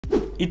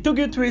It took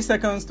you 3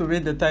 seconds to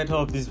read the title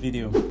of this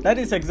video. That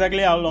is exactly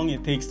how long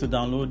it takes to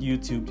download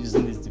YouTube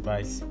using this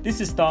device. This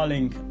is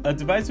Starlink, a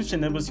device which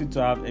enables you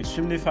to have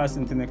extremely fast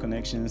internet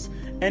connections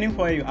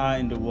anywhere you are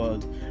in the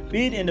world.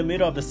 Be it in the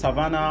middle of the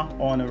savannah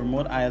or on a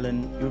remote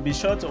island, you'll be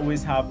sure to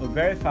always have a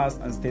very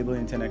fast and stable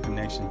internet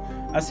connection,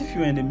 as if you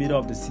were in the middle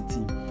of the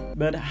city.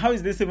 But how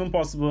is this even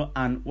possible,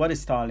 and what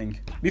is Starlink?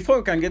 Before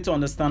we can get to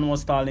understand what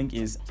Starlink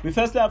is, we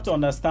firstly have to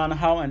understand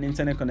how an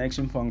internet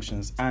connection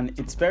functions, and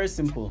it's very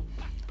simple.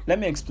 Let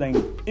me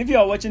explain. If you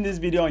are watching this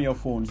video on your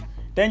phone,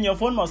 then your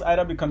phone must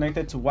either be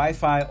connected to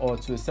Wi-Fi or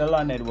to a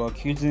cellular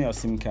network using your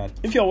SIM card.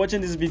 If you are watching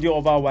this video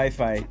over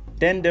Wi-Fi,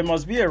 then there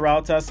must be a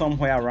router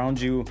somewhere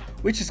around you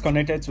which is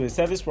connected to a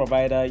service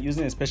provider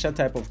using a special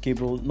type of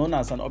cable known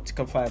as an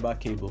optical fiber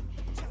cable.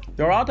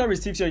 Your router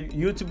receives your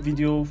YouTube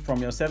video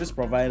from your service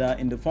provider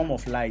in the form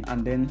of light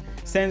and then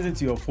sends it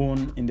to your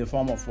phone in the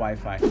form of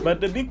Wi-Fi.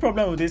 But the big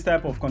problem with this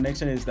type of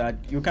connection is that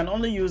you can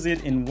only use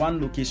it in one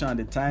location at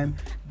a time,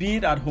 be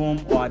it at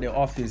home or at the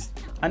office.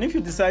 And if you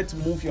decide to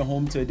move your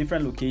home to a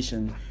different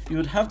location, you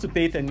would have to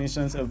pay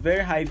technicians a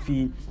very high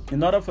fee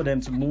in order for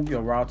them to move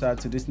your router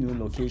to this new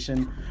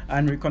location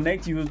and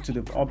reconnect you to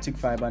the optic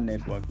fiber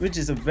network, which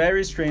is a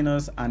very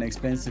strenuous and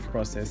expensive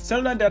process.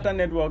 Cellular data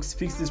networks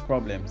fix these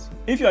problems.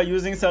 If you are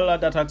using cellular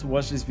data to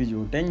watch this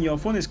video, then your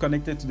phone is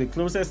connected to the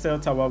closest cell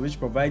tower which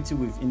provides you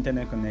with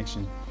internet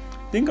connection.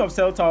 Think of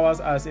cell towers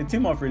as a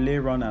team of relay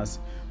runners.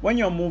 When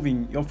you're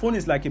moving, your phone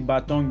is like a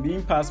baton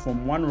being passed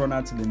from one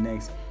runner to the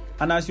next.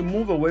 And as you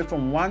move away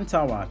from one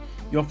tower,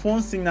 your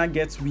phone signal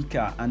gets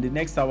weaker and the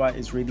next tower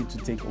is ready to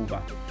take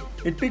over.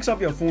 It picks up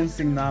your phone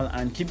signal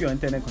and keeps your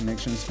internet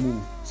connection smooth.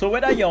 So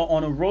whether you're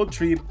on a road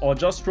trip or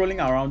just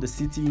strolling around the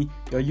city,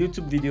 your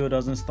YouTube video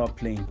doesn't stop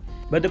playing.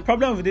 But the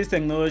problem with this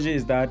technology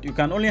is that you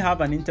can only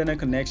have an internet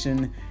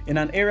connection in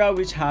an area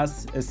which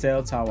has a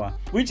cell tower,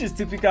 which is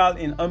typical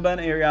in urban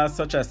areas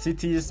such as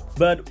cities.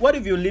 But what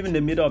if you live in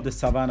the middle of the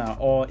savannah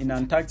or in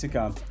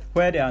Antarctica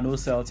where there are no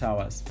cell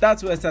towers?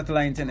 That's where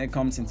satellite internet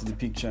comes into the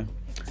picture.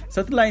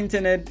 Satellite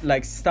internet,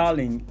 like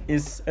Starlink,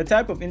 is a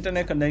type of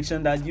internet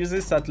connection that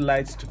uses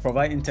satellites to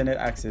provide internet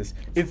access.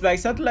 It's like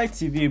satellite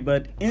TV,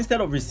 but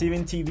instead of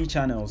receiving TV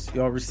channels,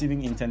 you're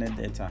receiving internet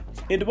data.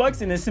 It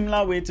works in a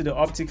similar way to the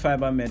optic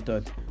fiber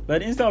method,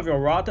 but instead of your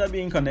router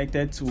being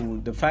connected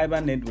to the fiber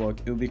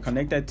network, it will be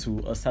connected to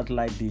a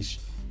satellite dish.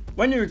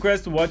 When you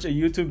request to watch a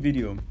YouTube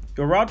video,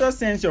 your router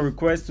sends your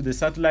request to the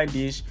satellite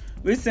dish,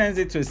 which sends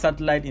it to a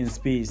satellite in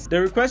space.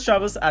 The request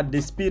travels at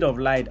the speed of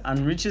light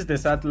and reaches the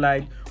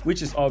satellite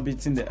which is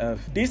orbiting the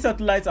Earth. These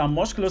satellites are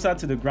much closer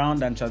to the ground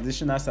than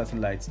traditional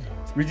satellites,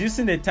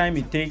 reducing the time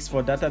it takes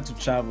for data to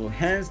travel,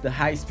 hence the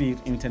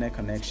high-speed internet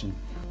connection.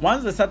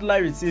 Once the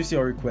satellite receives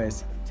your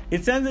request,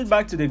 it sends it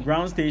back to the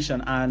ground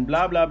station and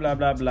blah blah blah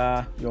blah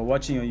blah, you're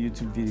watching your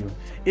YouTube video,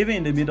 even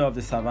in the middle of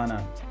the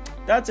savannah.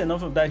 That's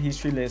enough of that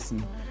history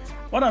lesson.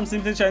 What I'm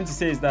simply trying to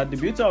say is that the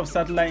beauty of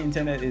satellite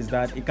internet is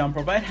that it can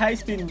provide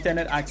high-speed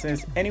internet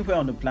access anywhere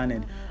on the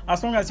planet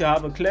as long as you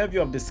have a clear view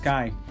of the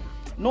sky.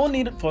 No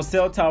need for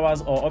cell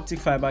towers or optic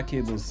fiber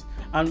cables.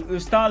 And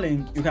with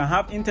Starlink, you can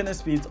have internet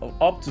speeds of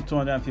up to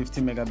 250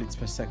 megabits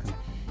per second.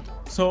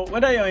 So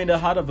whether you're in the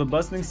heart of a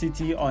bustling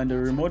city or in the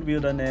remote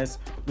wilderness,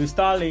 with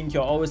Starlink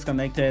you're always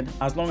connected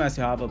as long as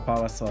you have a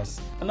power source.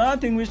 Another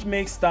thing which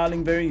makes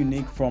Starlink very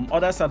unique from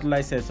other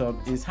satellite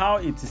setups is how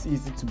it is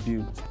easy to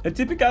build. A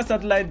typical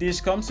satellite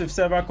dish comes with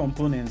several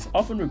components,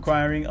 often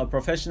requiring a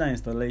professional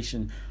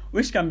installation,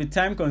 which can be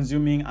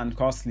time-consuming and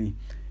costly.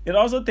 It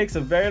also takes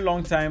a very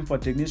long time for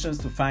technicians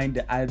to find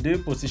the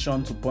ideal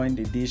position to point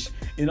the dish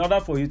in order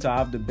for you to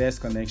have the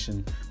best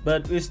connection.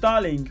 But with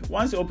Starlink,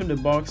 once you open the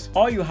box,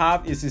 all you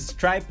have is its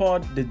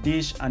tripod, the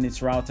dish and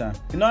its router.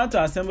 In order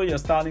to assemble your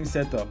Starlink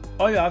setup,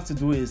 all you have to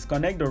do is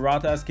connect the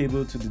router's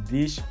cable to the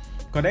dish,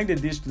 connect the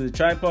dish to the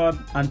tripod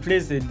and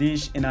place the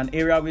dish in an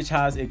area which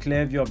has a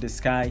clear view of the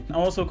sky and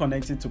also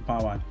connect it to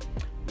power.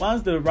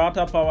 Once the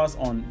router powers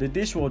on, the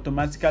dish will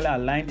automatically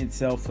align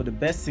itself for the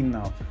best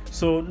signal,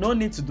 so no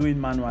need to do it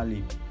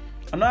manually.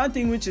 Another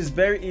thing which is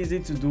very easy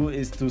to do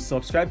is to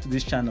subscribe to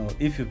this channel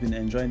if you've been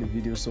enjoying the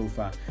video so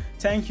far.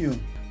 Thank you.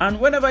 And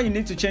whenever you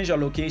need to change your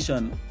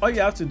location, all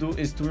you have to do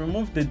is to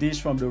remove the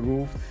dish from the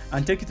roof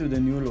and take it to the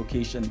new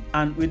location.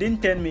 And within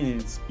 10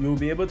 minutes, you'll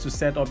be able to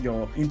set up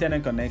your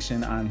internet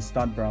connection and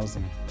start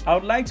browsing. I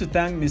would like to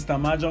thank Mr.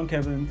 Majon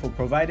Kevin for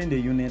providing the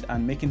unit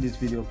and making this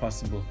video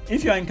possible.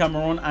 If you are in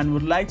Cameroon and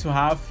would like to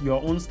have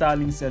your own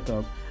Starlink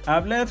setup, I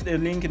have left a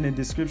link in the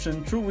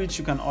description through which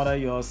you can order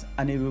yours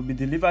and it will be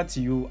delivered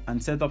to you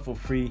and set up for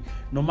free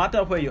no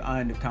matter where you are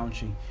in the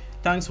country.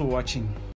 Thanks for watching.